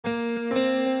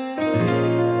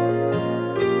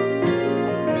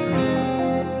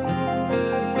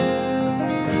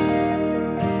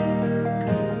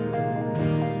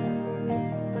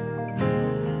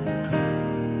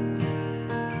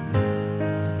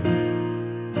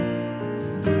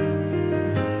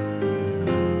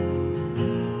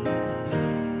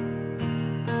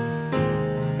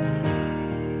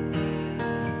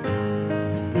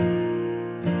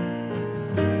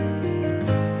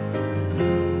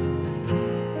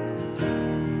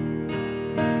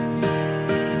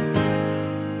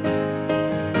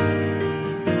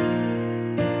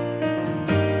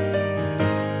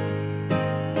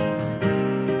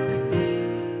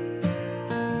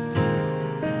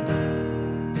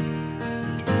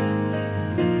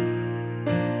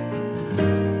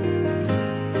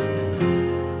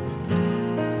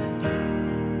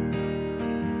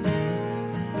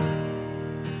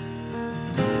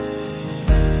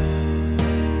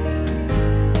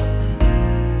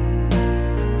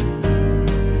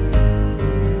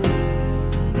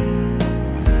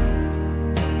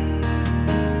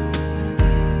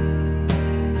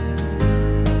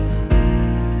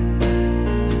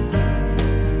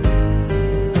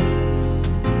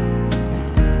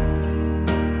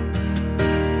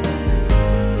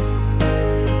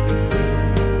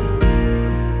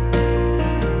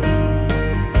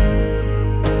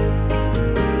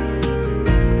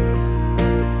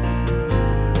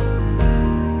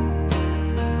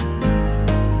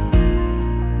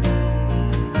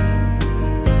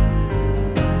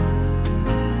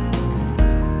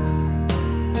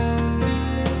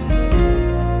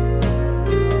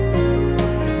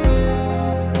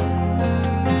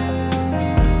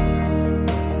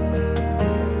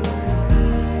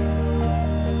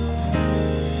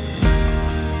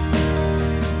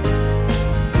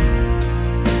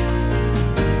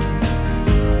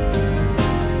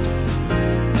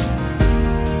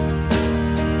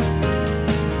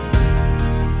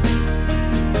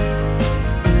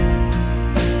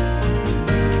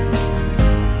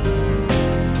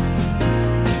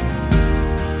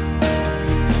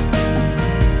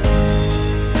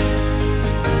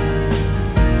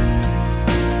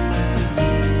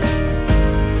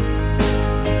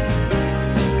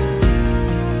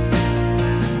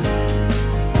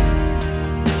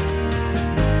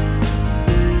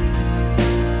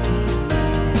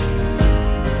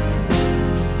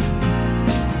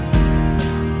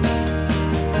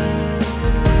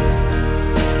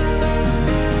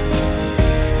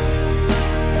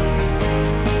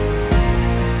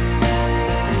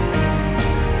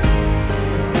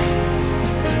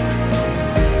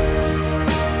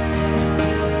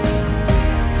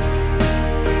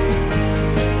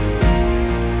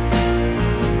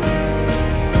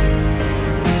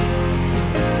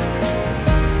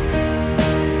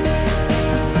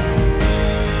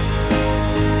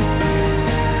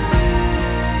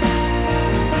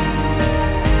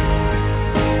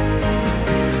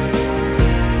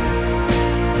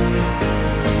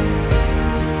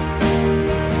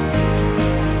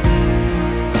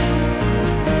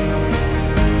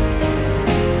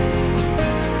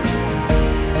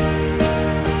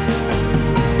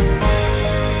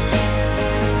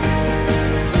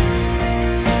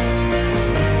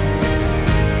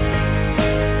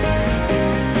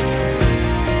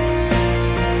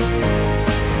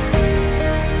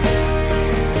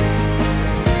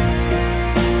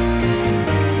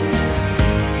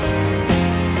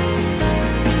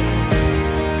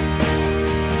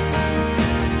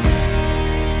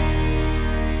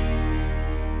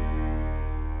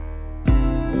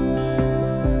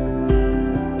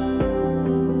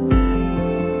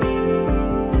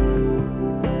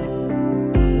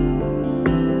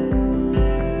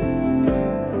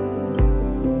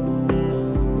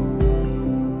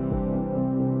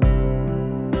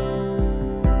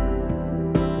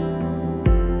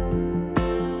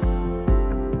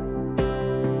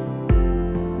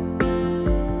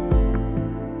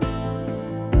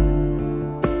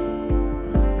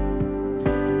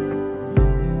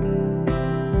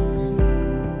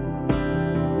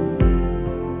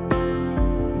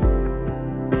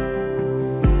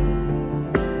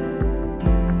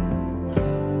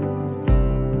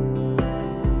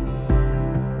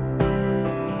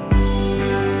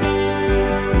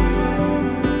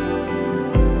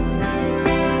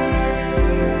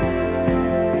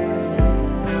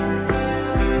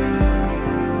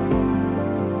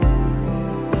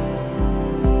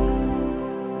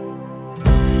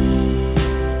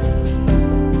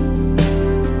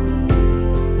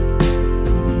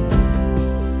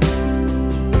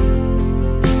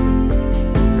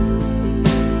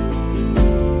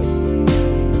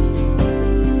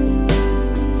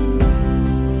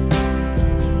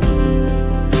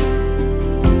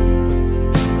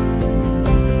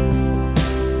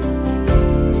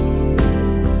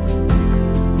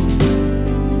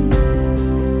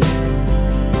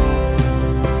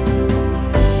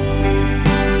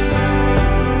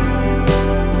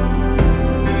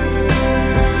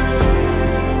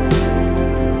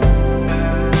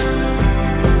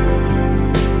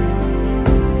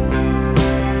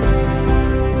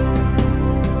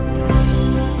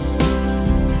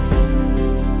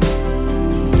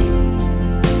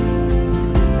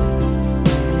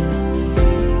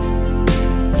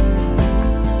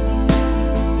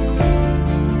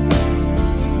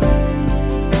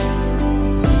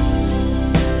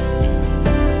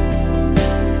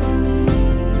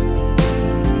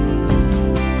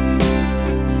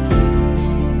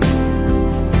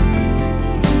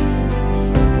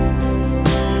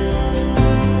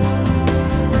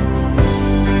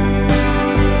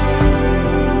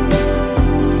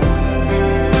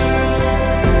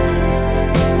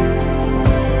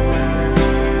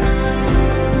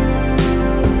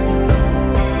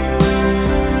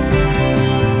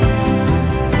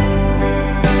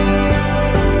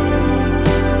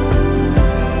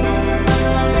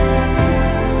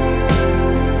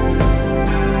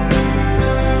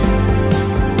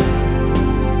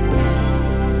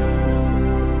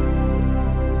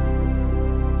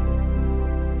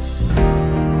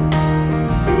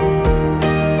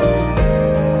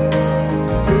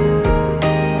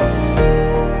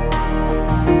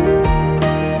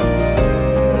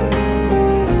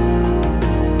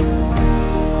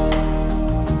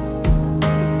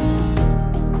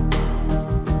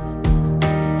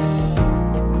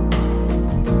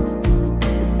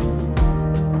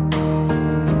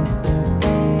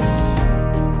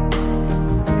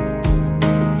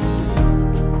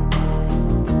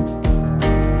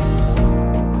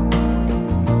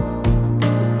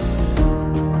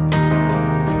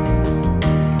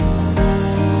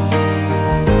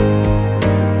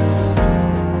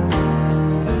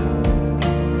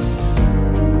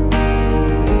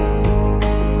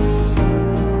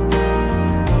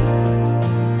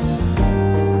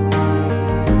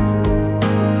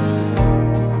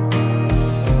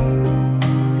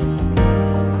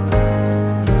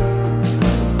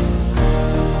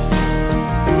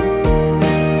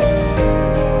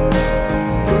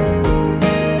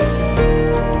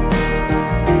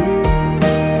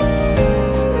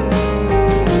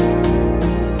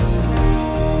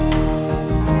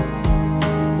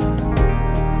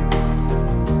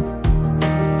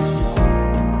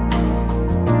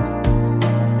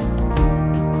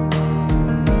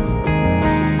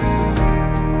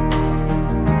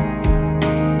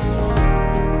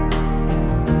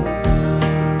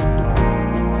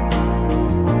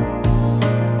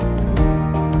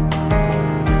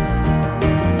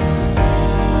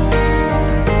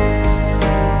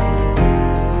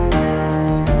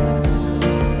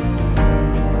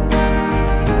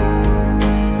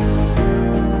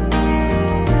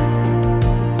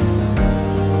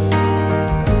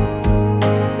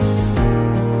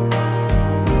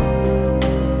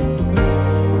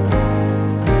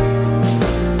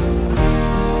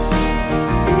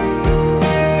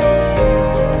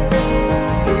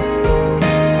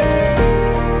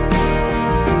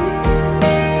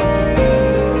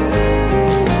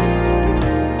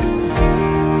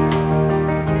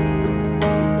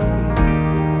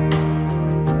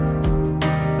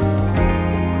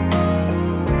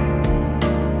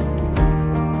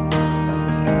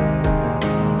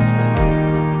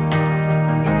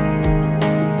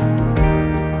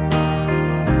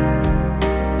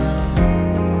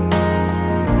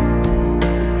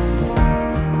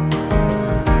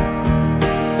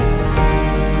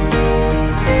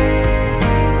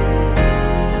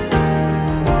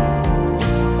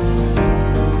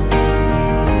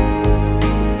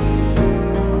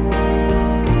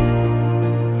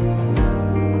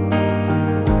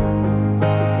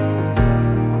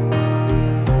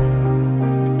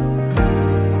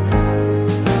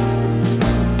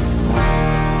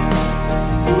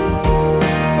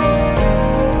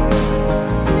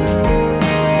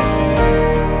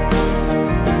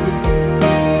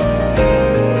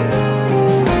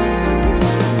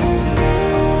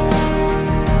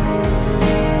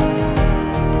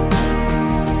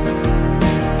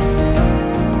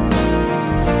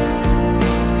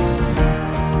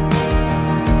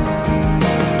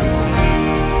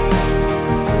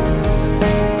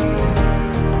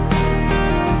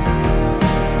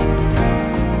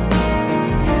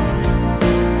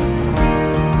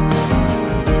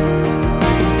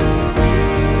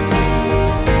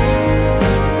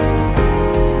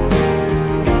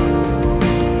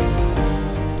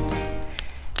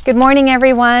Good morning,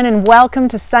 everyone, and welcome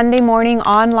to Sunday morning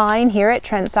online here at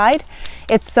Trentside.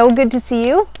 It's so good to see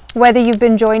you, whether you've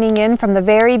been joining in from the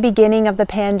very beginning of the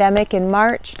pandemic in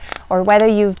March, or whether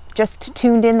you've just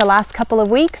tuned in the last couple of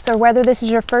weeks, or whether this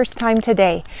is your first time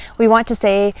today. We want to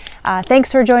say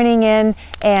thanks for joining in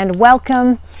and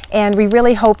welcome, and we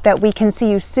really hope that we can see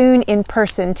you soon in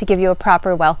person to give you a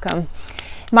proper welcome.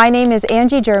 My name is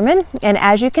Angie German, and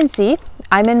as you can see,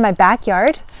 I'm in my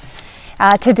backyard.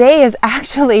 Today is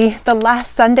actually the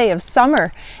last Sunday of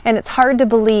summer, and it's hard to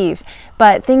believe,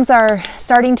 but things are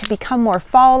starting to become more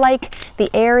fall-like. The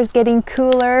air is getting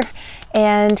cooler,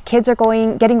 and kids are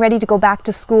getting ready to go back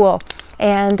to school.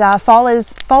 And fall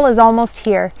is almost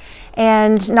here.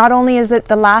 And not only is it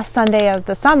the last Sunday of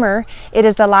the summer, it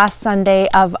is the last Sunday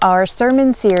of our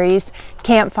sermon series,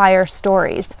 Campfire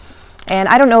Stories. And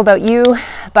I don't know about you,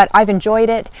 but I've enjoyed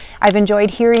it. I've enjoyed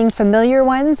hearing familiar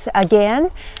ones again,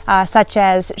 such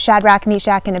as Shadrach,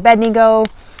 Meshach, and Abednego,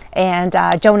 and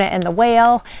Jonah and the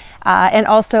whale, and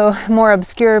also more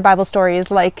obscure Bible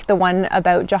stories like the one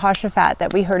about Jehoshaphat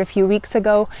that we heard a few weeks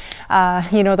ago.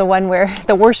 You know, the one where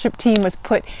the worship team was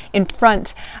put in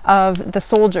front of the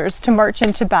soldiers to march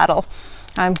into battle.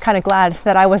 I'm kind of glad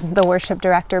that I wasn't the worship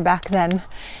director back then.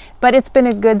 But it's been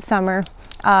a good summer.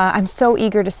 I'm so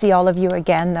eager to see all of you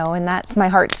again, though, and that's my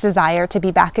heart's desire, to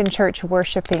be back in church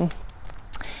worshiping.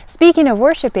 Speaking of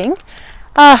worshiping,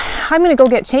 I'm going to go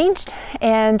get changed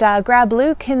and grab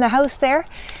Luke in the house there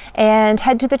and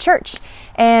head to the church.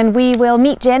 And we will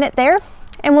meet Janet there,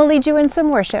 and we'll lead you in some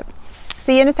worship.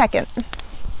 See you in a second.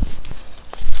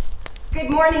 Good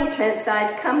morning,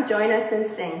 Trentside. Come join us and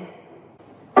sing.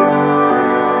 Hallelujah.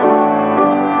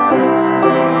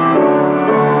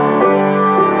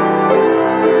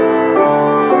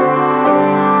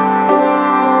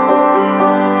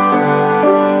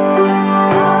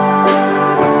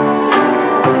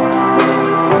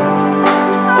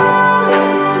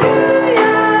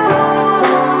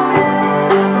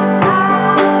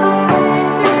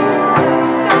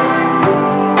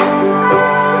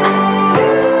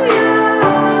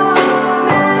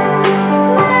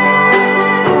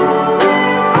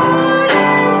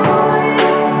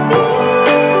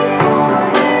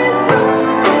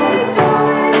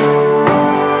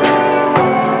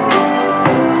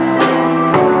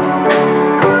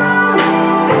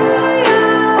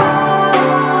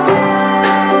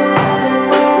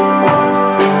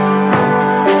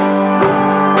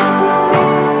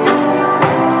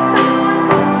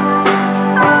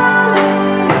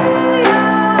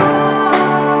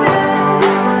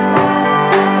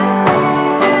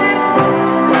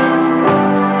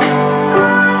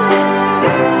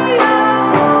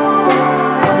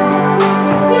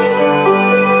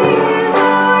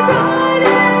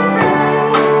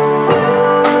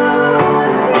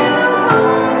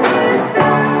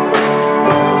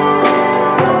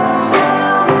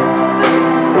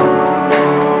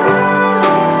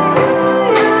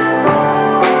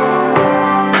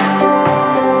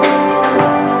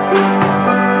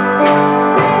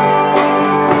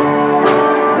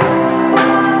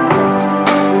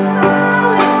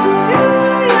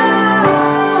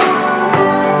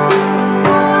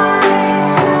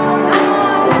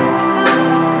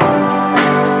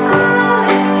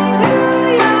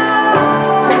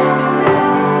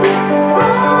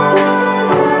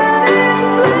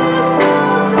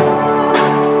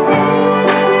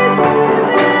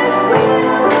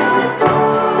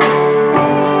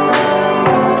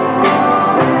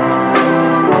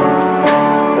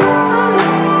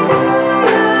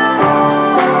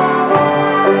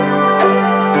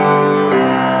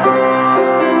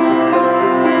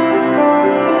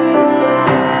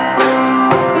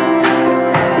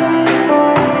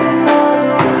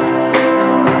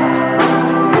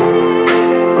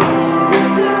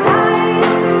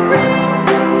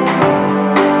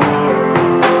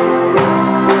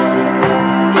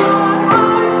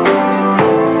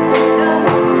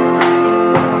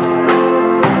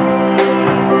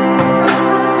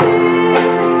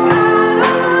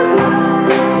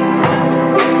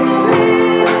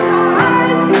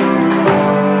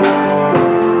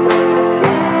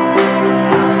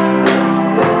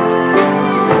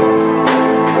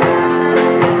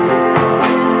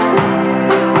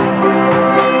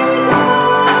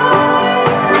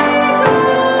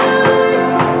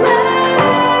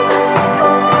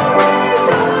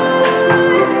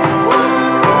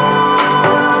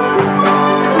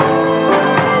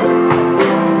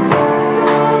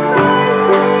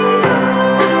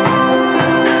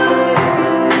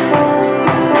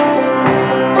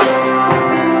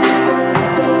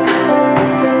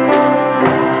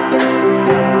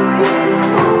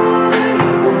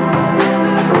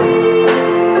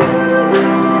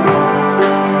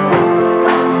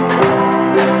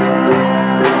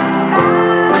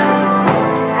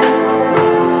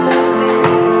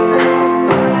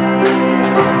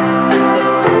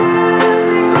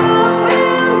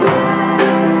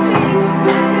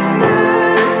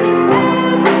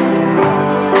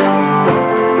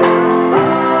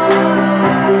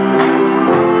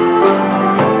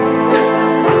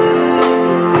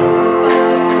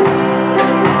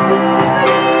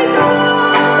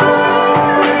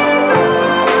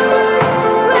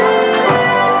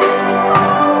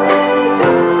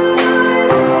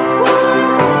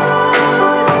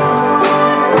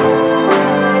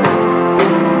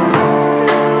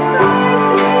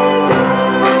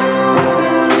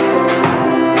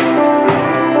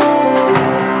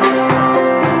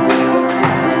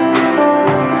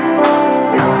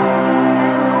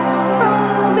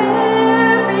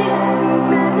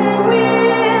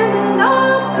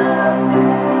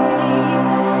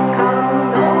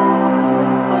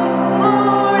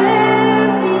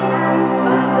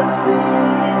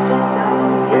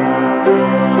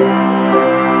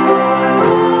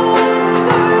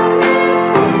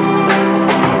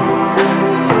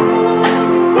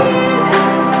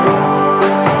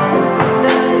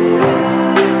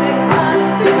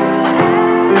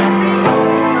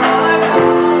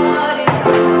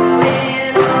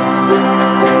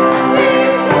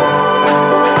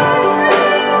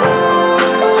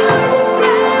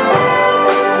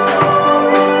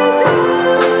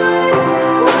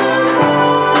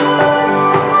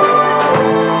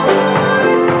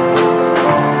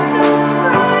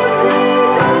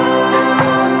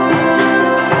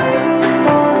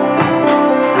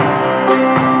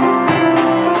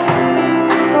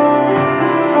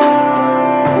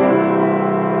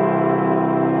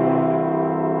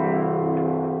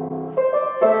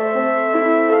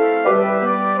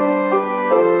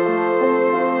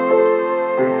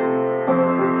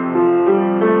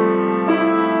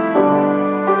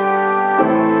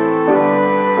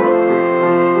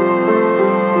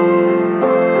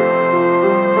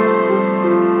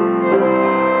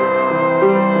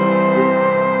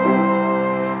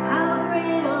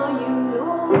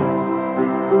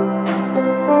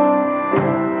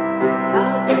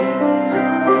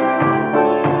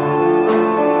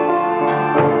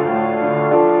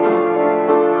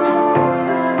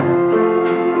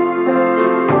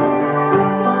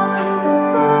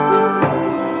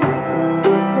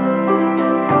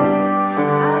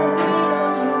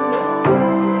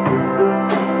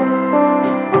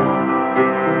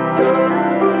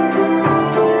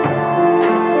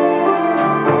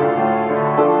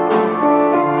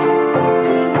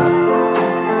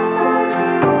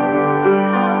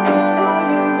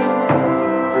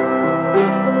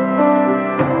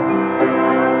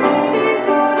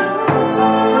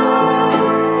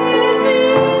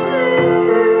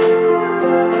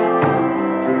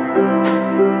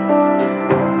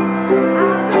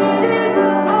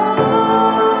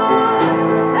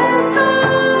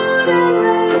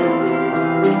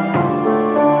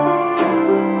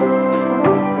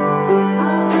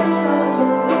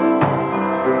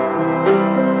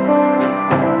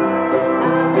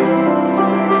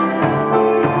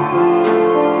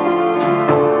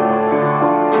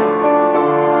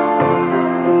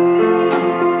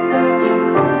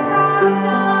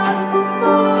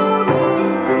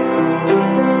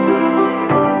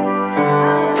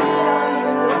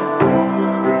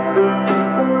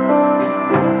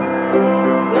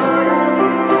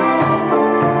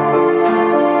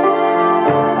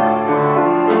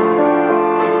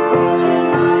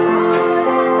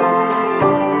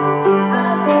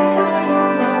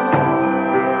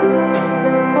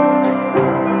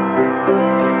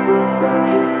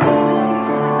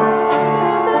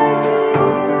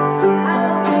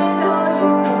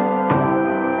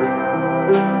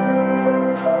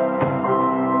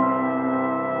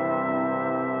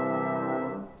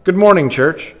 Good morning,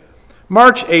 church.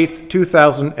 March 8th,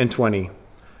 2020.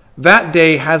 That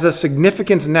day has a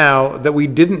significance now that we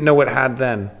didn't know it had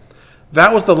then.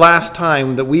 That was the last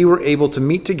time that we were able to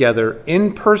meet together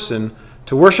in person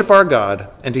to worship our God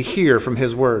and to hear from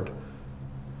His Word.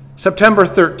 September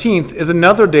 13th is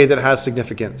another day that has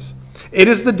significance. It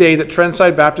is the day that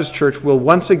Trentside Baptist Church will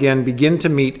once again begin to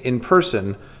meet in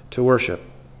person to worship.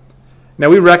 Now,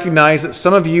 we recognize that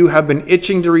some of you have been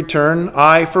itching to return.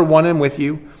 I, for one, am with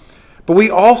you. But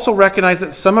we also recognize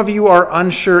that some of you are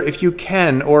unsure if you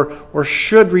can or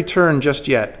should return just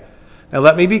yet. Now,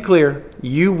 let me be clear.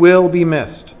 You will be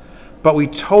missed. But we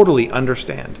totally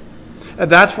understand. And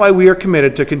that's why we are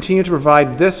committed to continue to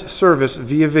provide this service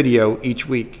via video each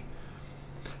week.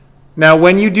 Now,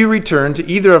 when you do return to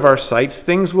either of our sites,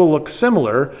 things will look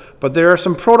similar, but there are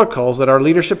some protocols that our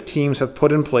leadership teams have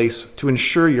put in place to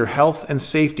ensure your health and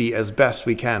safety as best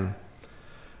we can.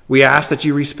 We ask that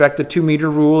you respect the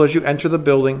 2-meter rule as you enter the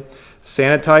building,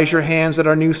 sanitize your hands at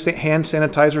our new hand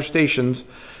sanitizer stations,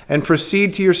 and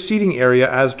proceed to your seating area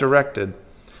as directed.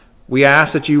 We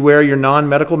ask that you wear your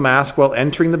non-medical mask while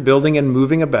entering the building and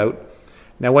moving about.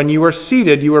 Now, when you are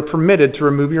seated, you are permitted to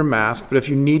remove your mask, but if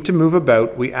you need to move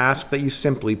about, we ask that you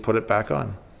simply put it back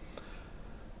on.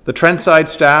 The Trentside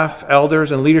staff,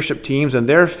 elders, and leadership teams and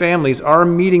their families are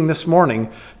meeting this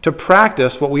morning to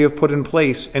practice what we have put in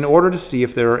place in order to see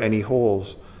if there are any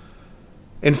holes.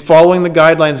 In following the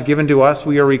guidelines given to us,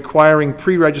 we are requiring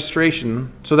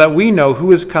pre-registration so that we know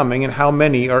who is coming and how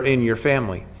many are in your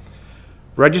family.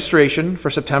 Registration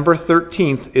for September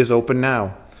 13th is open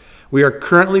now. We are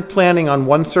currently planning on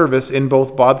one service in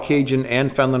both Bobcaygeon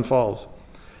and Fenland Falls.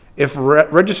 If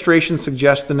registration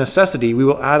suggests the necessity, we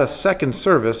will add a second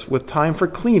service with time for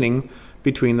cleaning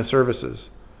between the services.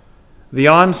 The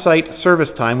on-site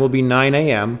service time will be 9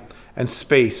 a.m., and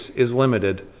space is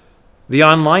limited. The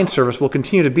online service will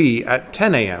continue to be at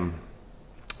 10 a.m.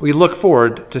 We look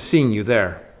forward to seeing you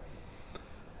there.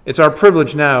 It's our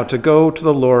privilege now to go to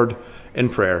the Lord in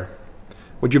prayer.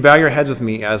 Would you bow your heads with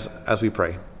me as we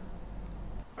pray?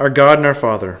 Our God and our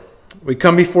Father, we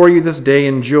come before you this day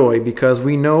in joy because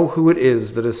we know who it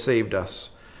is that has saved us.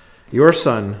 Your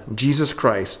Son, Jesus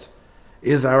Christ,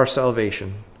 is our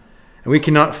salvation, and we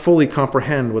cannot fully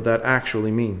comprehend what that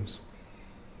actually means.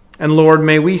 And Lord,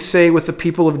 may we say with the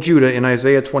people of Judah in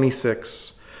Isaiah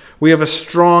 26, we have a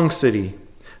strong city.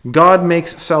 God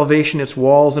makes salvation its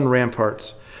walls and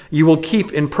ramparts. You will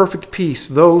keep in perfect peace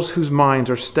those whose minds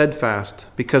are steadfast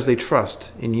because they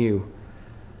trust in you.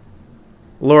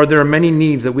 Lord, there are many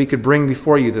needs that we could bring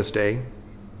before you this day.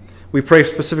 We pray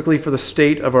specifically for the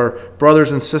state of our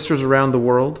brothers and sisters around the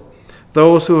world,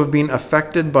 those who have been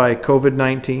affected by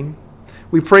COVID-19.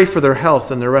 We pray for their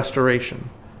health and their restoration.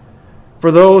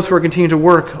 For those who are continuing to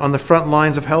work on the front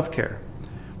lines of healthcare,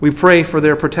 we pray for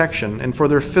their protection and for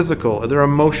their physical and their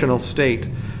emotional state,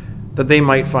 that they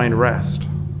might find rest.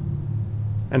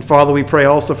 And Father, we pray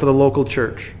also for the local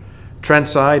church,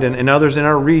 Trentside and others in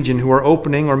our region who are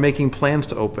opening or making plans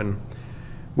to open.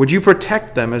 Would you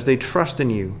protect them as they trust in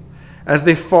you, as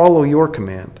they follow your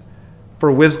command,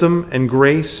 for wisdom and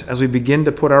grace as we begin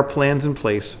to put our plans in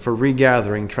place for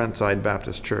regathering Trentside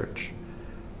Baptist Church.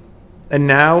 And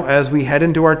now, as we head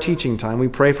into our teaching time, we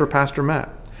pray for Pastor Matt.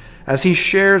 As he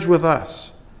shares with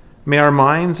us, may our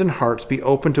minds and hearts be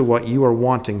open to what you are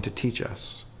wanting to teach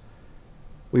us.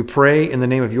 We pray in the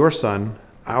name of your Son,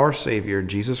 our Savior,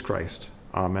 Jesus Christ.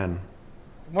 Amen.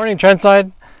 Good morning,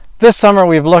 Trentside. This summer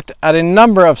we've looked at a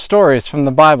number of stories from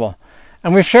the Bible,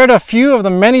 and we've shared a few of the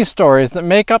many stories that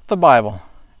make up the Bible,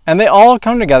 and they all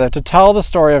come together to tell the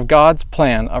story of God's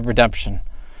plan of redemption.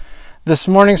 This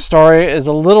morning's story is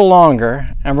a little longer,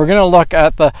 and we're going to look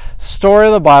at the story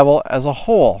of the Bible as a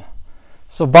whole.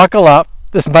 So buckle up,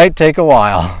 this might take a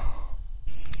while.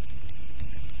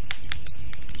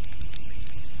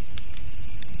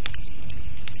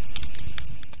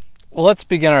 Well, let's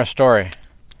begin our story.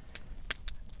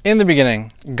 In the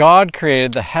beginning, God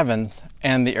created the heavens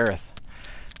and the earth.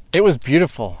 It was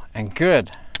beautiful and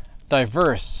good,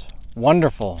 diverse,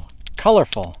 wonderful,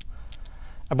 colorful.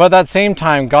 About that same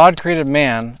time, God created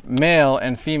man, male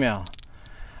and female.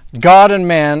 God and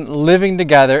man living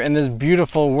together in this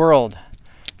beautiful world.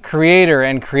 Creator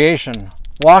and creation,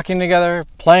 walking together,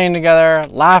 playing together,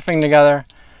 laughing together.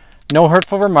 No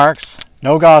hurtful remarks,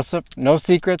 no gossip, no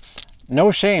secrets,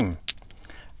 no shame.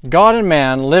 God and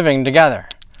man living together.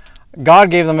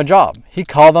 God gave them a job. He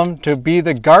called them to be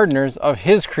the gardeners of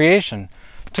his creation,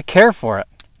 to care for it.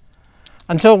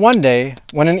 Until one day,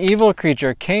 when an evil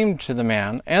creature came to the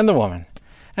man and the woman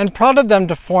and prodded them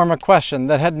to form a question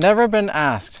that had never been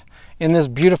asked in this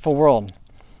beautiful world.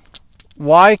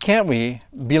 Why can't we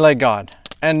be like God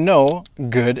and know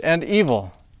good and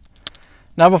evil?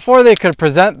 Now, before they could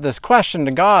present this question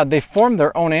to God, they formed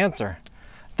their own answer.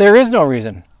 There is no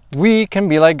reason we can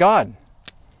be like God.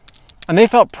 And they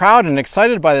felt proud and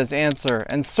excited by this answer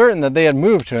and certain that they had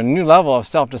moved to a new level of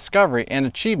self-discovery and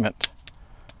achievement.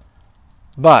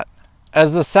 But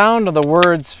as the sound of the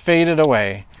words faded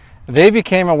away, they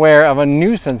became aware of a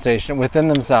new sensation within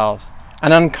themselves,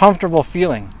 an uncomfortable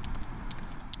feeling.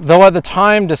 Though at the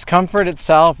time discomfort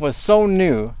itself was so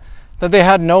new that they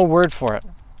had no word for it.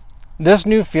 This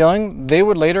new feeling they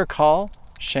would later call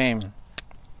shame.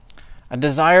 A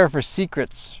desire for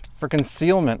secrets, for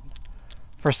concealment,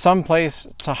 for some place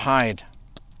to hide.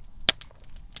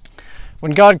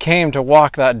 When God came to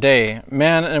walk that day,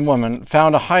 man and woman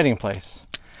found a hiding place.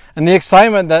 And the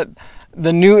excitement that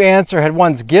the new answer had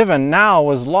once given now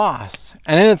was lost.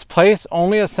 And in its place,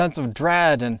 only a sense of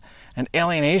dread and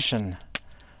alienation.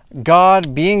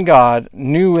 God, being God,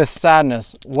 knew with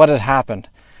sadness what had happened.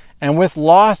 And with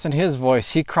loss in his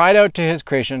voice, he cried out to his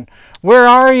creation, "Where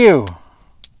are you?"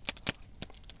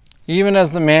 Even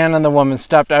as the man and the woman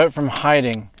stepped out from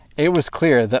hiding, it was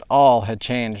clear that all had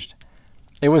changed.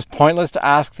 It was pointless to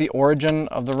ask the origin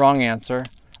of the wrong answer.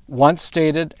 Once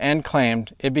stated and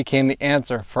claimed, it became the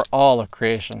answer for all of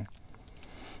creation.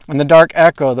 And the dark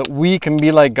echo that we can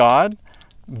be like God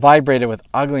vibrated with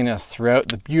ugliness throughout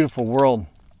the beautiful world.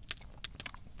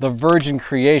 The virgin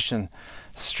creation,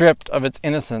 stripped of its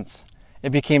innocence, it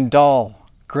became dull,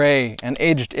 gray, and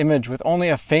aged image with only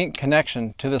a faint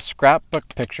connection to the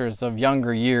scrapbook pictures of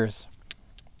younger years.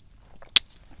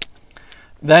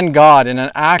 Then God, in an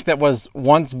act that was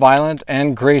once violent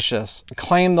and gracious,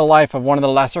 claimed the life of one of the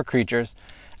lesser creatures,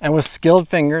 and with skilled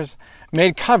fingers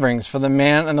made coverings for the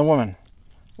man and the woman.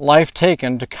 Life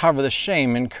taken to cover the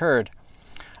shame incurred.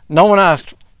 No one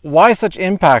asked, why such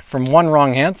impact from one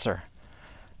wrong answer?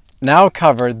 Now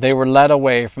covered, they were led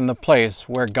away from the place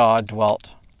where God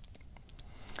dwelt.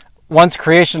 Once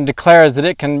creation declares that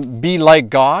it can be like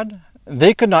God,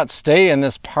 they could not stay in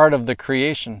this part of the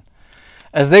creation.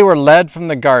 As they were led from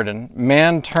the garden,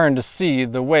 man turned to see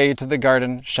the way to the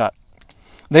garden shut.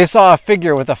 They saw a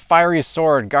figure with a fiery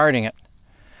sword guarding it.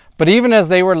 But even as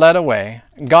they were led away,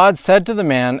 God said to the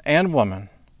man and woman,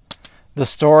 "The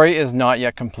story is not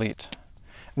yet complete."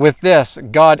 With this,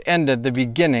 God ended the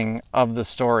beginning of the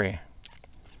story.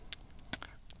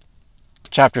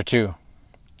 Chapter 2.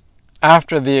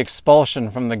 After the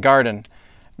expulsion from the garden,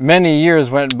 many years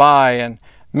went by, and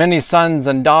many sons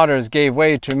and daughters gave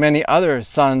way to many other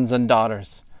sons and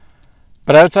daughters.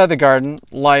 But outside the garden,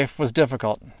 life was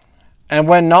difficult. And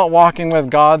when not walking with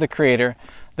God the Creator,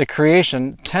 the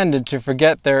creation tended to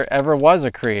forget there ever was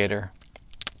a Creator.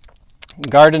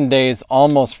 Garden days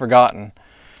almost forgotten.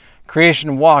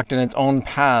 Creation walked in its own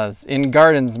paths, in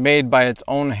gardens made by its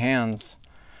own hands.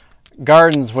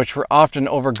 Gardens which were often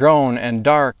overgrown and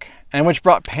dark, and which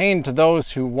brought pain to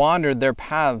those who wandered their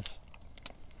paths.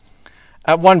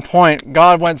 At one point,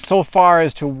 God went so far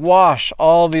as to wash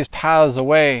all these paths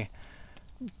away,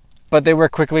 but they were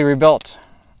quickly rebuilt,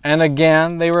 and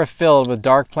again they were filled with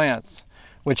dark plants,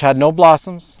 which had no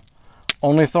blossoms,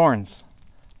 only thorns.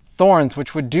 Thorns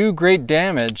which would do great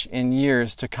damage in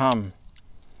years to come.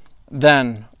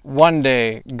 Then, one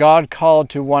day, God called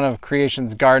to one of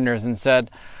creation's gardeners and said,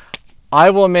 "I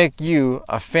will make you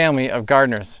a family of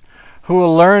gardeners who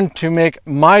will learn to make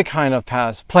my kind of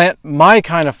paths, plant my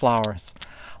kind of flowers.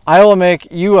 I will make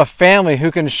you a family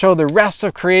who can show the rest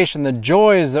of creation the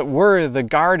joys that were the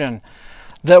garden,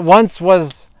 that once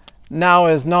was, now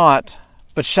is not,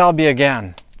 but shall be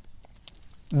again."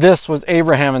 This was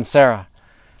Abraham and Sarah.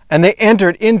 And they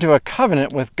entered into a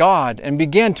covenant with God and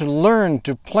began to learn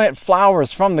to plant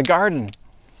flowers from the garden.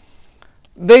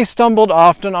 They stumbled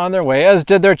often on their way, as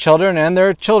did their children and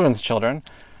their children's children,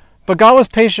 but God was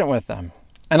patient with them.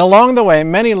 And along the way,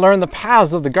 many learned the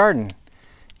paths of the garden,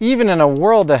 even in a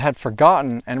world that had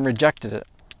forgotten and rejected it.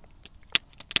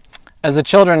 As the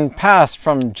children passed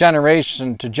from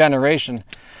generation to generation,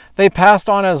 they passed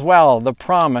on as well the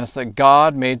promise that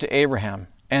God made to Abraham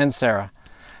and Sarah,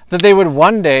 that they would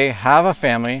one day have a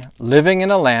family living in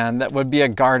a land that would be a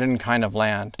garden kind of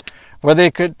land, where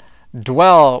they could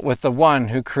dwell with the one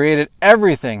who created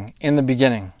everything in the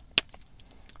beginning.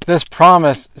 This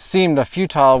promise seemed a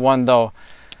futile one, though,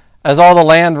 as all the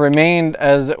land remained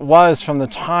as it was from the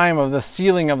time of the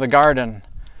sealing of the garden.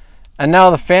 And now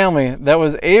the family that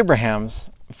was Abraham's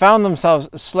found themselves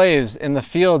slaves in the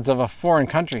fields of a foreign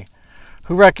country,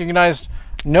 who recognized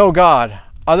no God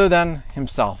other than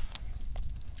himself.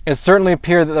 It certainly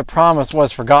appeared that the promise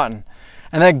was forgotten,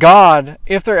 and that God,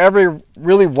 if there ever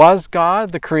really was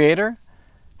God, the Creator,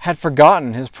 had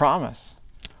forgotten his promise.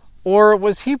 Or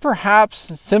was he perhaps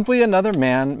simply another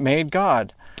man-made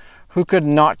God who could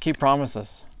not keep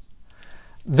promises?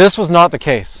 This was not the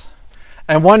case.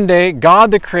 And one day,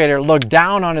 God the Creator looked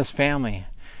down on his family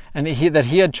and that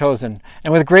he had chosen,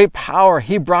 and with great power,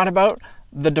 he brought about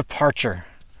the departure.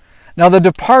 Now, the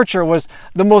departure was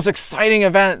the most exciting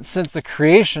event since the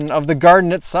creation of the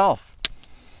garden itself.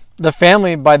 The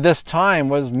family by this time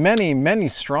was many, many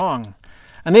strong,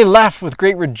 and they left with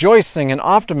great rejoicing and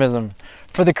optimism,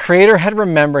 for the Creator had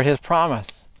remembered his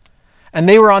promise. And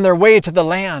they were on their way to the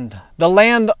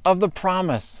land of the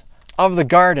promise, of the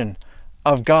garden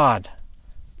of God,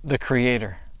 the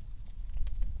Creator.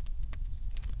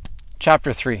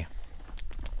 Chapter 3.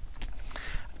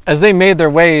 As they made their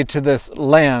way to this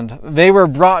land, they were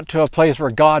brought to a place where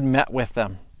God met with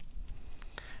them.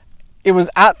 It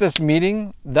was at this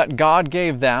meeting that God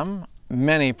gave them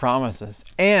many promises,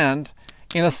 and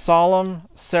in a solemn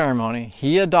ceremony,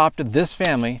 he adopted this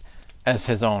family as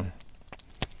his own.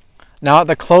 Now, at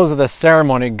the close of the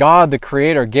ceremony, God the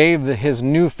Creator gave his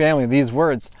new family these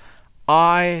words: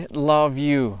 "I love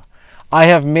you. I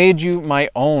have made you my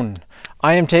own.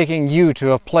 I am taking you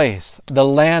to a place, the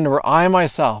land where I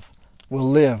myself will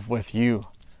live with you."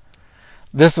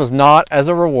 This was not as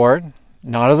a reward,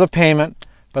 not as a payment,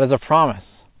 but as a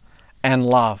promise and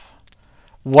love.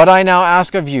 "What I now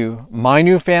ask of you, my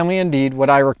new family indeed,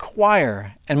 what I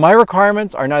require, and my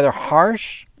requirements are neither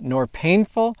harsh nor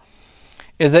painful,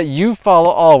 is that you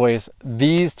follow always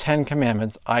these 10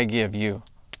 commandments I give you."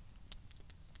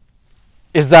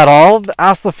 "Is that all?"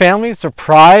 asked the family,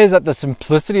 surprised at the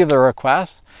simplicity of their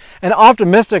request and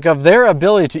optimistic of their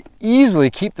ability to easily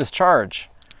keep this charge.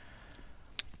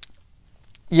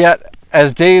 Yet,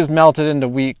 as days melted into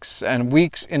weeks and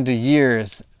weeks into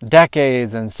years,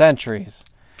 decades and centuries,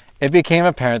 it became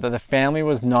apparent that the family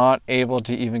was not able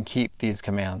to even keep these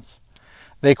commands.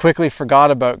 They quickly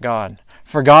forgot about God,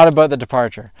 forgot about the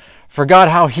departure, forgot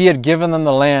how He had given them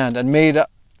the land, and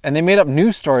they made up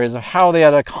new stories of how they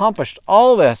had accomplished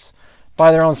all this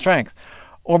by their own strength,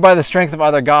 or by the strength of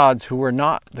other gods who were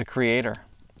not the Creator.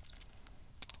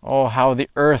 Oh, how the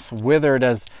earth withered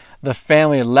as the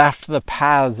family left the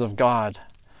paths of God.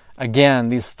 Again,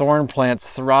 these thorn plants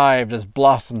thrived as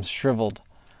blossoms shriveled.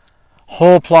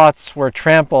 Whole plots were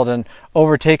trampled and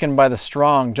overtaken by the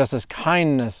strong, just as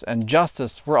kindness and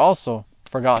justice were also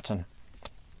forgotten.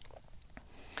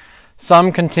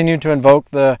 Some continued to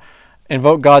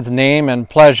invoke God's name and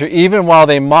pleasure even while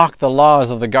they mocked the laws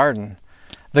of the garden.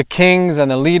 The kings and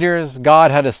the leaders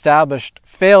God had established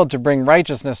failed to bring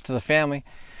righteousness to the family.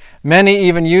 Many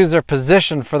even used their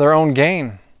position for their own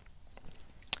gain.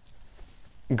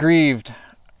 Grieved,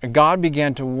 God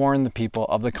began to warn the people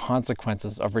of the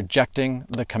consequences of rejecting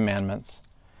the commandments.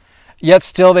 Yet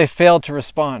still they failed to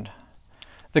respond.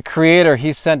 The Creator,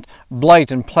 He sent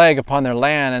blight and plague upon their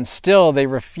land, and still they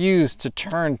refused to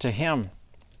turn to Him.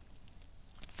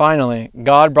 Finally,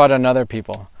 God brought another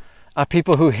people, a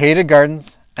people who hated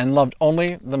gardens and loved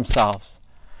only themselves.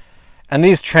 And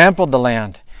these trampled the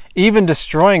land, even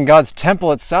destroying God's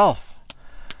temple itself.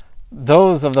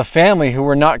 Those of the family who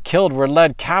were not killed were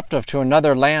led captive to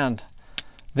another land,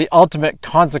 the ultimate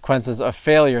consequences of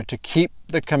failure to keep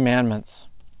the commandments.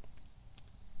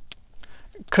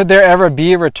 Could there ever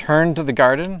be a return to the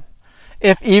garden,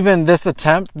 if even this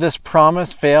attempt, this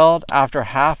promise, failed after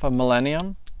half a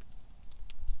millennium?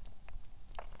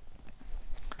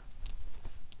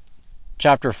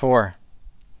 Chapter 4.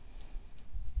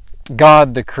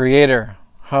 God, the Creator,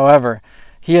 however,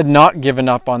 He had not given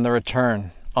up on the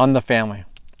return, on the family.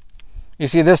 You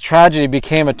see, this tragedy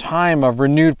became a time of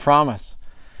renewed promise.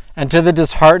 And to the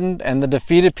disheartened and the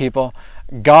defeated people,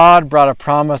 God brought a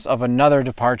promise of another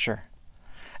departure.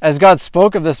 As God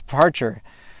spoke of this departure,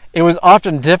 it was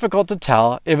often difficult to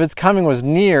tell if its coming was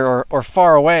near or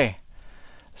far away.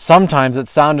 Sometimes it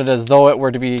sounded as though it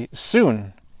were to be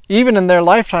soon, even in their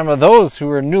lifetime of those who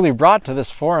were newly brought to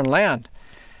this foreign land.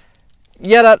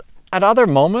 Yet at other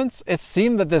moments, it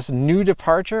seemed that this new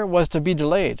departure was to be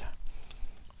delayed,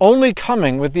 only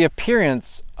coming with the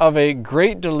appearance of a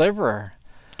great deliverer,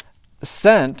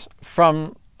 sent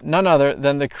from none other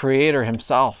than the Creator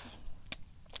Himself.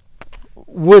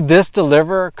 Would this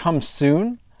deliverer come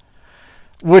soon?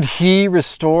 Would He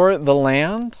restore the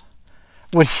land?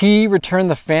 Would He return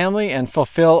the family and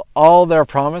fulfill all their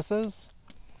promises?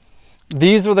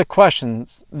 These were the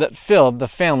questions that filled the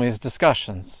family's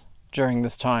discussions during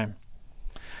this time.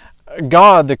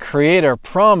 God, the Creator,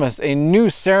 promised a new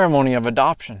ceremony of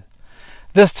adoption.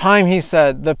 This time, He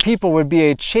said, the people would be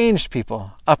a changed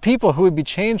people, a people who would be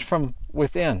changed from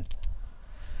within,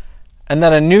 and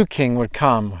that a new king would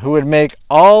come who would make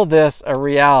all this a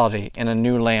reality in a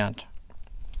new land.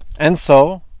 And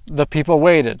so, the people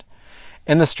waited.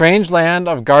 In the strange land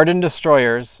of garden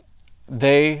destroyers,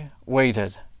 they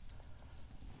waited.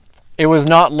 It was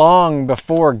not long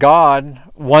before God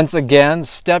once again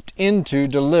stepped in to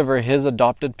deliver His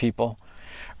adopted people,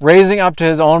 raising up to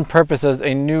His own purposes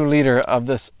a new leader of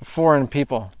this foreign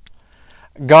people.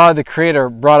 God the Creator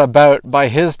brought about by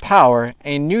His power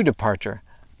a new departure,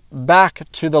 back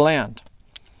to the land.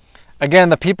 Again,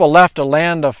 the people left a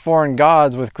land of foreign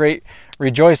gods with great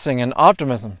rejoicing and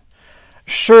optimism,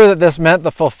 sure that this meant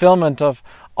the fulfillment of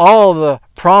all the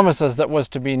promises that was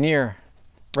to be near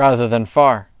rather than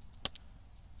far.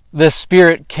 This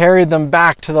spirit carried them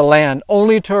back to the land,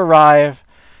 only to arrive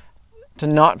to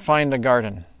not find a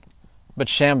garden, but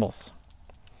shambles.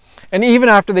 And even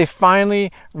after they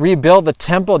finally rebuilt the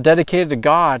temple dedicated to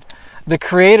God, the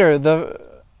Creator,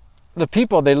 the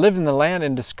people, they lived in the land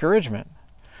in discouragement.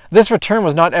 This return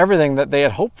was not everything that they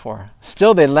had hoped for.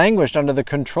 Still they languished under the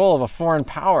control of a foreign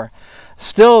power.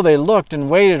 Still they looked and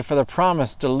waited for the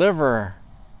promised deliverer.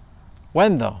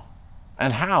 When though?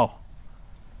 And how?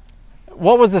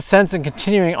 What was the sense in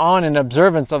continuing on in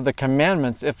observance of the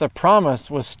commandments if the promise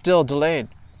was still delayed?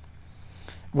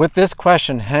 With this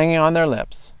question hanging on their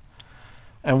lips,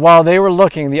 and while they were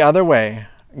looking the other way,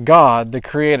 God, the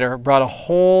Creator, brought a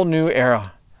whole new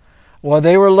era. While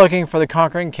they were looking for the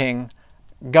conquering king,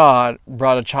 God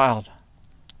brought a child,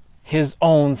 His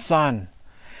own Son.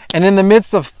 And in the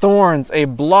midst of thorns, a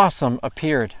blossom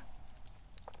appeared.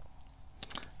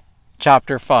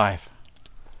 Chapter 5.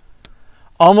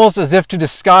 Almost as if to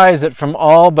disguise it from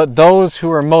all but those who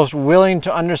were most willing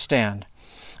to understand,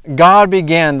 God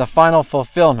began the final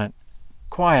fulfillment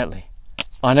quietly,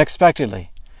 unexpectedly,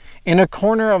 in a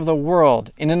corner of the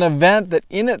world, in an event that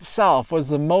in itself was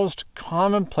the most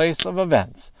commonplace of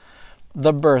events,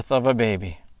 the birth of a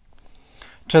baby.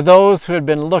 To those who had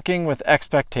been looking with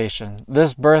expectation,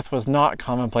 this birth was not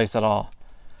commonplace at all.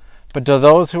 But to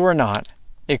those who were not,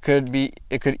 it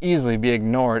could easily be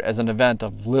ignored as an event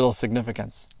of little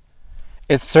significance.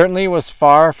 It certainly was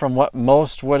far from what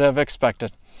most would have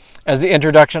expected, as the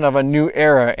introduction of a new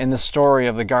era in the story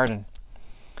of the garden.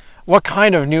 What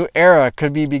kind of new era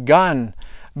could be begun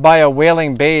by a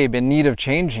wailing babe in need of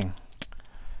changing?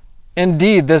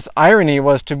 Indeed, this irony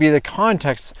was to be the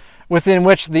context within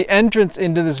which the entrance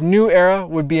into this new era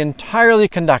would be entirely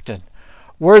conducted.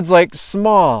 Words like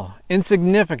small,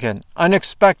 insignificant,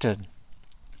 unexpected,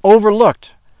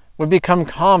 overlooked would become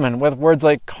common, with words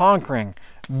like conquering,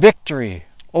 victory,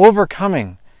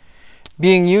 overcoming,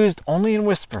 being used only in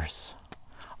whispers,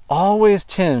 always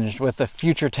tinged with the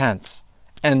future tense,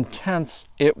 and tense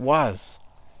it was.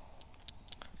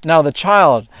 Now the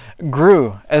child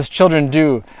grew as children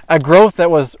do, a growth that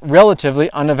was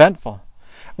relatively uneventful,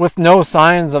 with no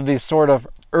signs of the sort of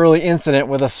early incident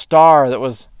with a star that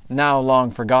was now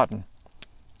long forgotten.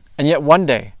 And yet one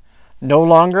day, no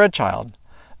longer a child,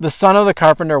 the son of the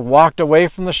carpenter walked away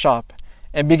from the shop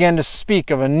and began to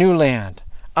speak of a new land,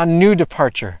 a new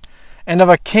departure, and of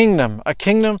a kingdom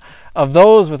of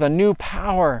those with a new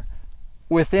power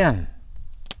within.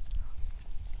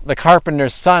 The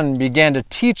carpenter's son began to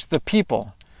teach the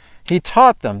people. He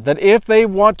taught them that if they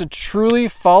want to truly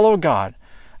follow God,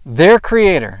 their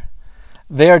Creator,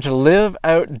 they are to live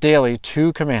out daily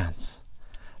 2 commands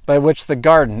by which the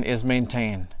garden is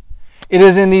maintained. It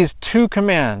is in these 2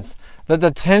 commands that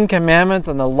the 10 commandments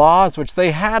and the laws which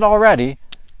they had already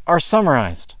are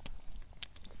summarized.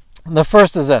 The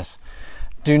first is this: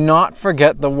 do not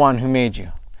forget the one who made you,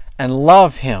 and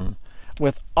love him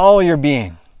with all your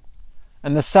being.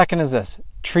 And the second is this: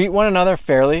 treat one another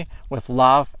fairly with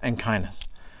love and kindness.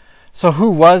 So who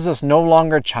was this no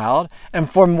longer child, and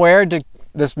from where did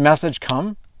this message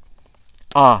come?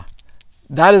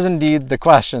 That is indeed the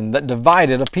question that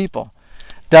divided a people.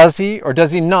 Does he or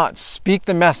does he not speak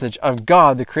the message of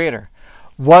God the Creator?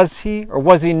 Was he or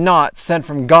was he not sent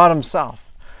from God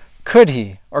himself? Could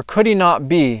he or could he not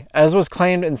be, as was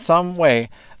claimed in some way,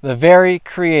 the very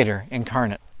Creator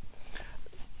incarnate?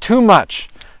 Too much,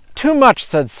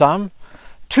 said some.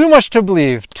 Too much to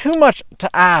believe, too much to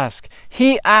ask.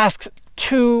 He asks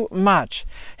too much.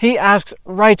 He asks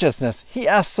righteousness. He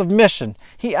asks submission.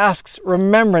 He asks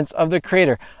remembrance of the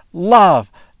Creator, love,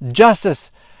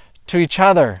 justice to each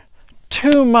other.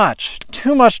 Too much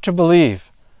to believe.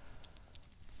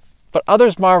 But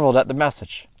others marveled at the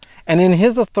message, and in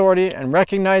his authority and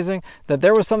recognizing that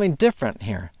there was something different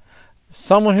here,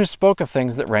 someone who spoke of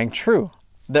things that rang true,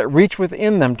 that reached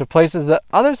within them to places that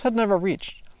others had never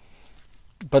reached,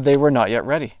 but they were not yet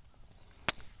ready.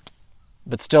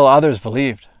 But still others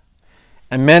believed,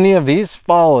 and many of these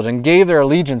followed and gave their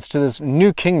allegiance to this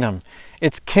new kingdom,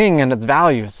 its king and its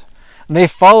values. And they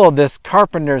followed this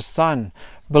carpenter's son,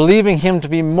 believing him to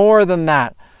be more than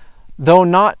that, though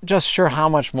not just sure how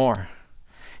much more.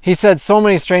 He said so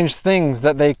many strange things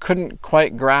that they couldn't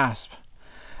quite grasp.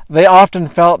 They often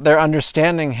felt their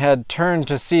understanding had turned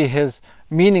to see his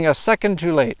meaning a second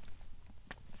too late.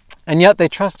 And yet they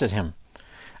trusted him,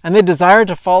 and they desired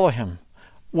to follow him,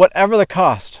 whatever the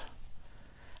cost.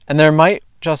 And there might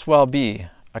just well be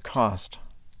a cost.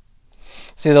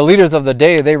 See, the leaders of the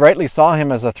day, they rightly saw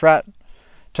him as a threat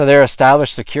to their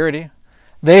established security.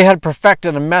 They had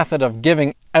perfected a method of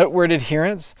giving outward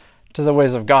adherence to the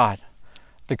ways of God,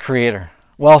 the Creator,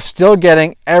 while still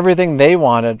getting everything they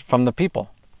wanted from the people.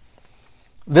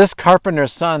 This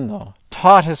carpenter's son, though,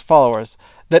 taught his followers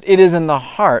that it is in the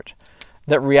heart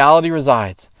that reality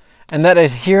resides, and that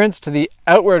adherence to the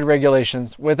outward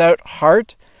regulations without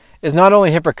heart is not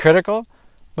only hypocritical,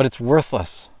 but it's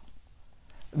worthless.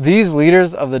 These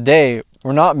leaders of the day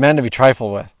were not men to be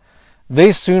trifled with.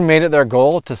 They soon made it their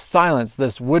goal to silence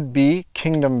this would-be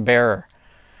kingdom bearer,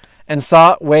 and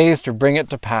sought ways to bring it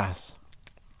to pass.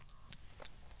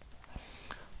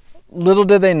 Little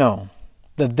did they know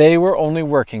that they were only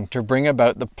working to bring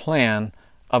about the plan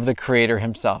of the Creator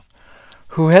himself,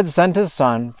 who had sent his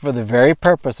Son for the very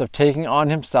purpose of taking on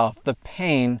himself the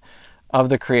pain of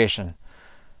the creation,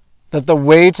 that the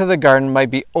way to the garden might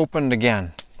be opened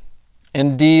again.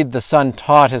 Indeed, the Son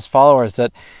taught his followers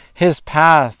that his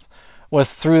path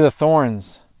was through the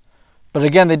thorns, but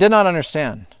again they did not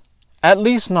understand, at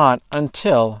least not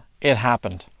until it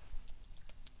happened.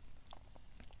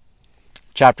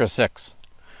 Chapter 6.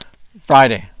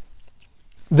 Friday.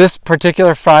 This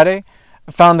particular Friday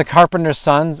found the carpenter's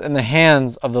sons in the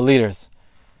hands of the leaders.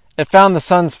 It found the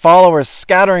sons' followers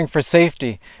scattering for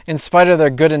safety in spite of their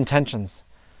good intentions.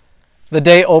 The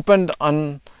day opened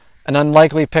on an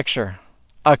unlikely picture,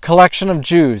 a collection of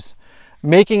Jews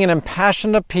making an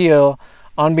impassioned appeal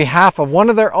on behalf of one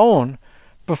of their own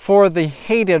before the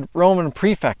hated Roman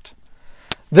prefect.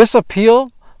 This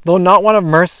appeal, though not one of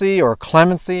mercy or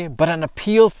clemency, but an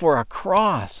appeal for a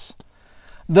cross.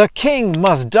 The king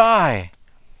must die.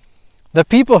 The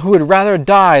people who would rather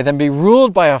die than be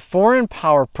ruled by a foreign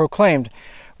power proclaimed,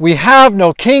 "We have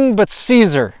no king but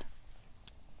Caesar."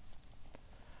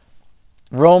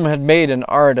 Rome had made an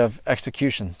art of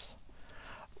executions.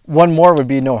 One more would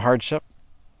be no hardship.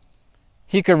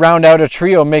 He could round out a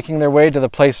trio making their way to the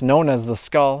place known as the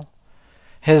skull,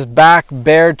 his back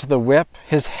bared to the whip,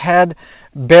 his head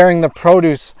bearing the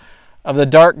produce of the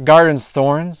dark garden's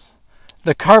thorns.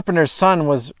 The carpenter's son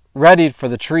was readied for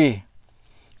the tree.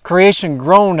 Creation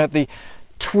groaned at the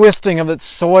twisting of its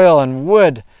soil and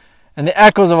wood, and the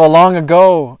echoes of a long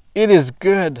ago, "It is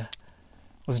good,"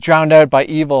 was drowned out by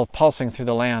evil pulsing through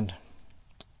the land.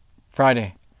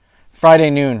 Friday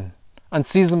noon,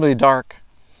 unseasonably dark.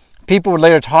 People would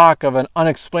later talk of an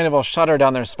unexplainable shudder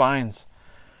down their spines.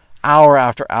 Hour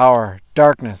after hour,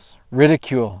 darkness,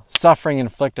 ridicule, suffering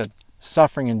inflicted,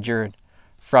 suffering endured.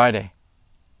 Friday,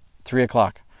 3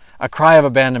 o'clock, a cry of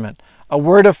abandonment, a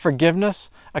word of forgiveness,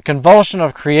 a convulsion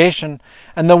of creation,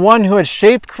 and the one who had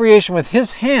shaped creation with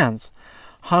his hands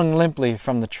hung limply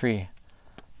from the tree.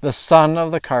 The son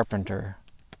of the carpenter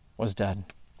was dead.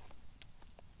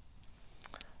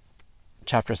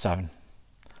 Chapter 7.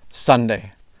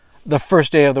 Sunday, the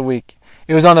first day of the week.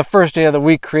 It was on the first day of the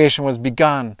week creation was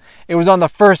begun. It was on the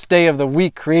first day of the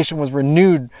week creation was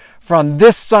renewed. For on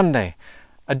this Sunday,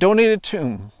 a donated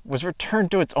tomb was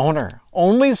returned to its owner,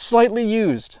 only slightly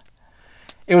used.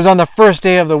 It was on the first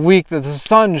day of the week that the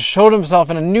sun showed himself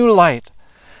in a new light.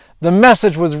 The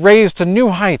message was raised to new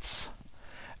heights.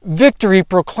 Victory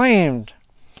proclaimed.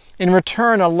 In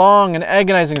return, a long and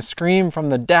agonizing scream from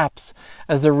the depths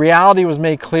as the reality was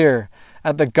made clear.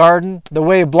 At the garden, the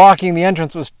way blocking the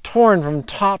entrance was torn from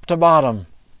top to bottom.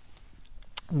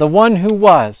 The one who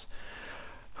was,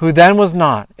 who then was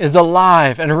not, is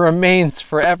alive and remains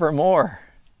forevermore.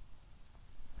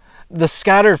 The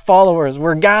scattered followers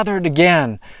were gathered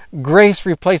again, grace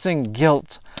replacing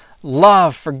guilt,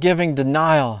 love forgiving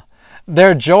denial.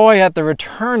 Their joy at the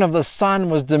return of the Son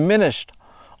was diminished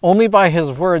only by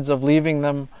his words of leaving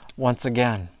them once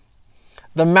again.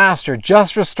 The Master,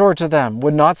 just restored to them,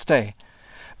 would not stay,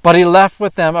 but he left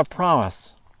with them a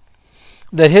promise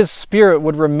that his Spirit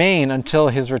would remain until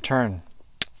his return.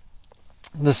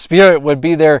 The Spirit would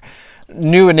be their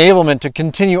new enablement to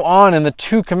continue on in the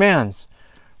two commands: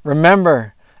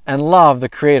 remember and love the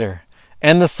Creator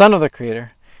and the Son of the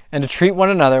Creator, and to treat one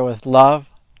another with love,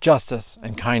 justice,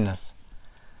 and kindness.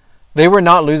 They were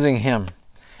not losing him.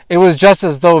 It was just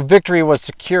as though victory was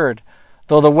secured.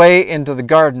 Though the way into the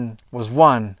garden was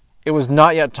won, it was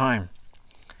not yet time.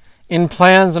 In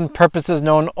plans and purposes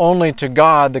known only to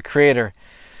God, the Creator,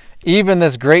 even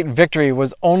this great victory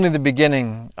was only the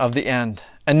beginning of the end,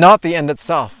 and not the end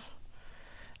itself.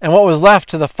 And what was left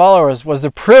to the followers was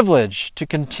the privilege to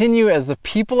continue as the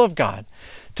people of God,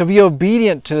 to be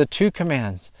obedient to the two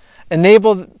commands,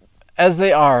 enabled as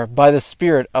they are by the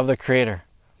Spirit of the Creator.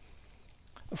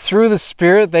 Through the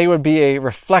Spirit, they would be a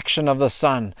reflection of the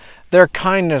Son, their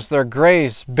kindness, their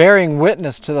grace, bearing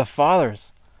witness to the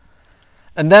Father's.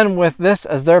 And then with this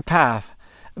as their path,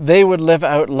 they would live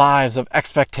out lives of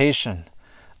expectation.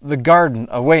 The garden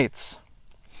awaits.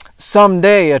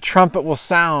 Someday a trumpet will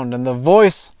sound and the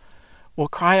voice will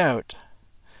cry out,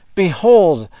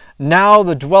 "Behold, now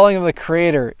the dwelling of the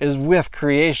Creator is with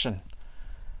creation."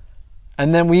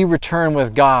 And then we return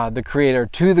with God, the Creator,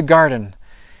 to the garden.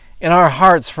 In our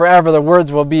hearts forever the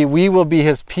words will be, we will be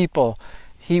his people,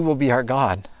 he will be our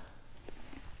God.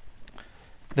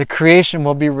 The creation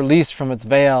will be released from its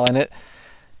veil,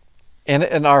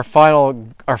 and our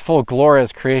full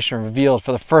glorious creation revealed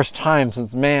for the first time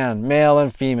since man, male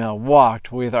and female,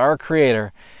 walked with our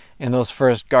Creator in those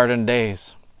first garden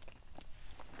days.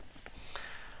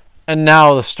 And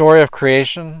now the story of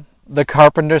creation, the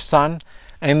carpenter's son,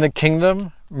 and the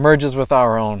kingdom merges with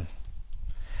our own.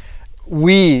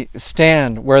 We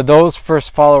stand where those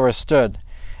first followers stood,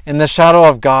 in the shadow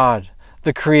of God,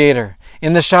 the Creator,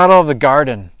 in the shadow of the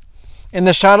garden, in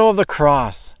the shadow of the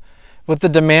cross, with the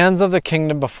demands of the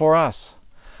kingdom before us.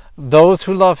 Those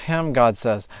who love him, God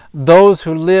says, those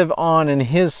who live on in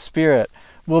his Spirit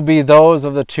will be those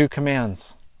of the two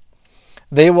commands.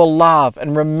 They will love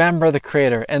and remember the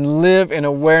Creator and live in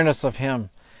awareness of him,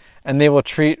 and they will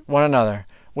treat one another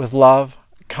with love,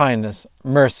 kindness,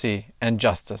 mercy, and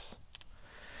justice.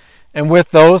 And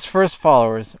with those first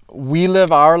followers, we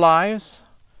live our lives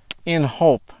in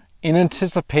hope in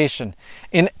anticipation,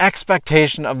 in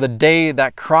expectation of the day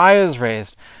that cry is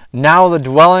raised, now the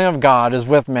dwelling of God is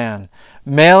with man,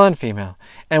 male and female,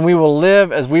 and we will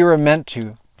live as we were meant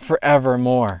to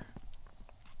forevermore.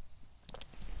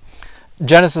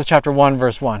 Genesis chapter 1,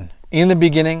 verse 1. In the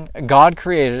beginning, God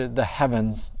created the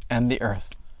heavens and the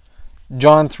earth.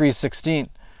 John 3:16.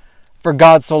 For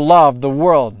God so loved the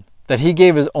world that he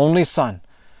gave his only Son,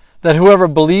 that whoever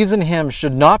believes in him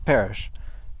should not perish,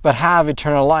 but have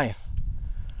eternal life.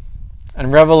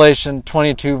 And Revelation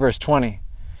 22, verse 20.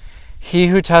 He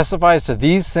who testifies to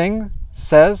these things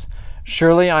says,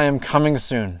 surely I am coming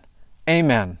soon.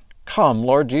 Amen. Come,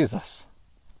 Lord Jesus.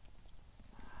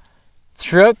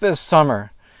 Throughout this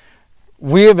summer,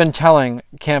 we have been telling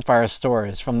campfire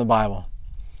stories from the Bible.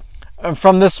 And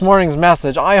from this morning's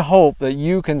message, I hope that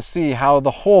you can see how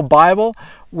the whole Bible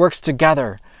works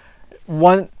together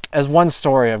as one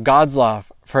story of God's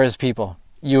love for his people,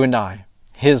 you and I,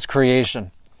 his creation.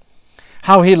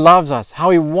 How he loves us, how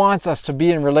he wants us to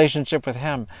be in relationship with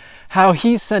him, how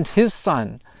he sent his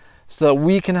Son so that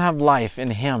we can have life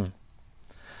in him.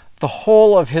 The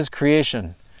whole of his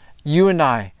creation, you and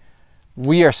I,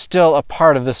 we are still a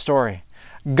part of the story.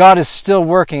 God is still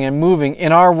working and moving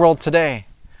in our world today.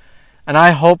 And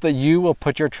I hope that you will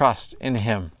put your trust in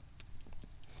him.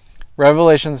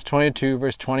 Revelation 22,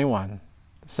 verse 21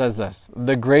 says this,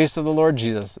 the grace of the Lord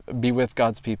Jesus be with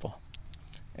God's people.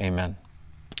 Amen.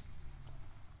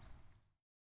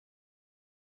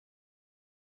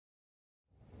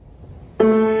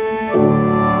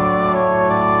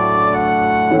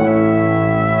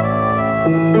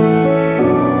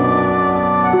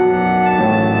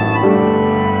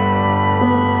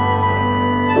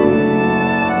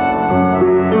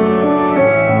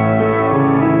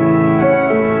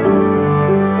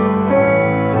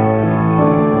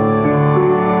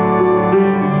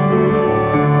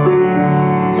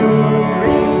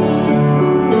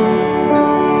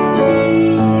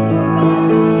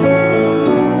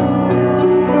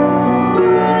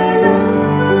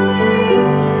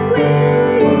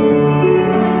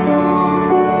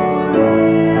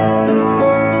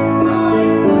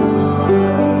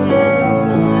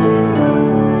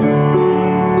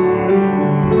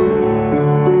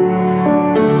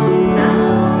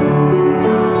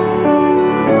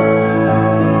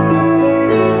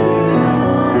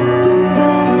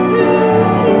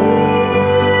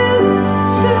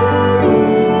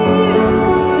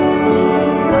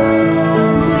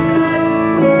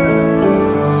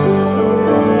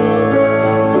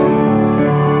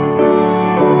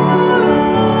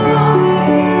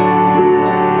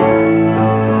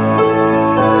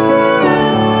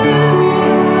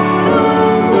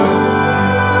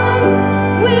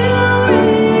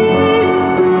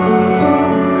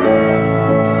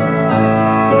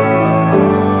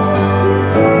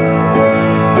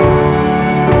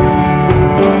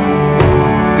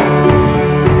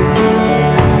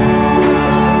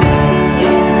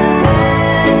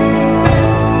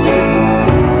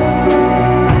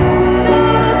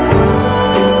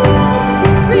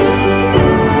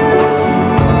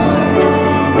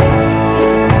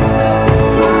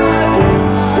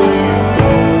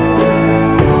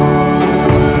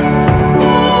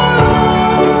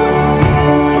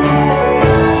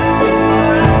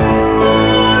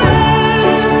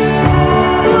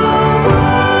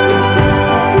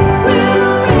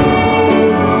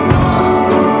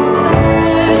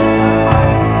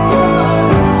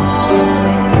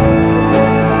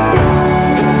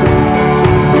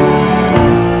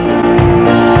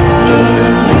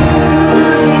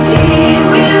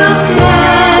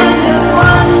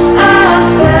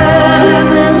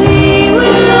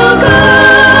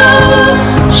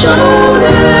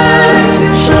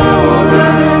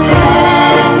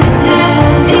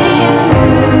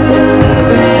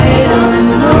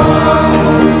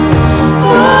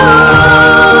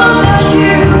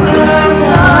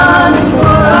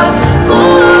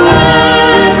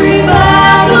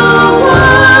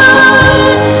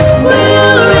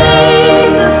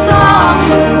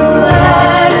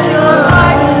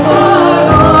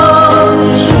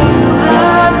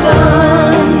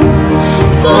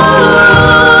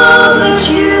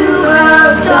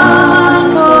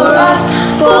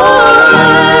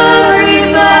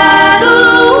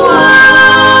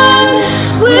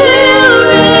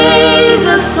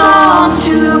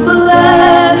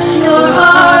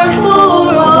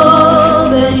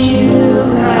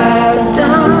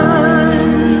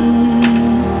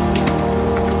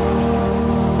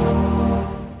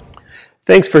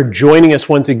 Thanks for joining us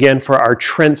once again for our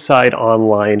Trentside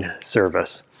online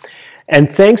service. And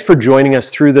thanks for joining us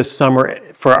through this summer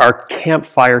for our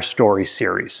Campfire Story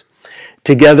series.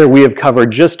 Together, we have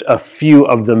covered just a few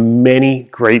of the many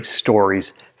great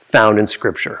stories found in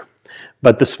Scripture.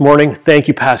 But this morning, thank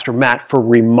you, Pastor Matt, for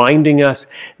reminding us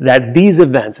that these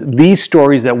events, these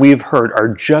stories that we've heard, are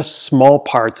just small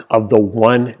parts of the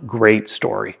one great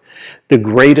story, the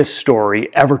greatest story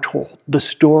ever told, the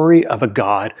story of a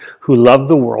God who loved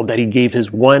the world, that he gave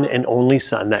his one and only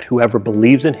Son, that whoever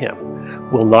believes in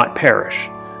him will not perish,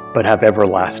 but have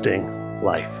everlasting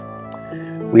life.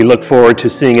 We look forward to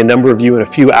seeing a number of you in a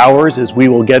few hours as we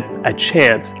will get a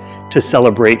chance to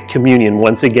celebrate communion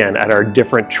once again at our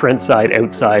different Trentside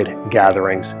outside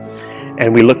gatherings.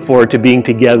 And we look forward to being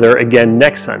together again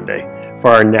next Sunday for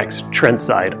our next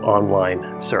Trentside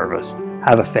online service.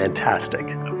 Have a fantastic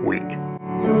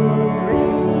week.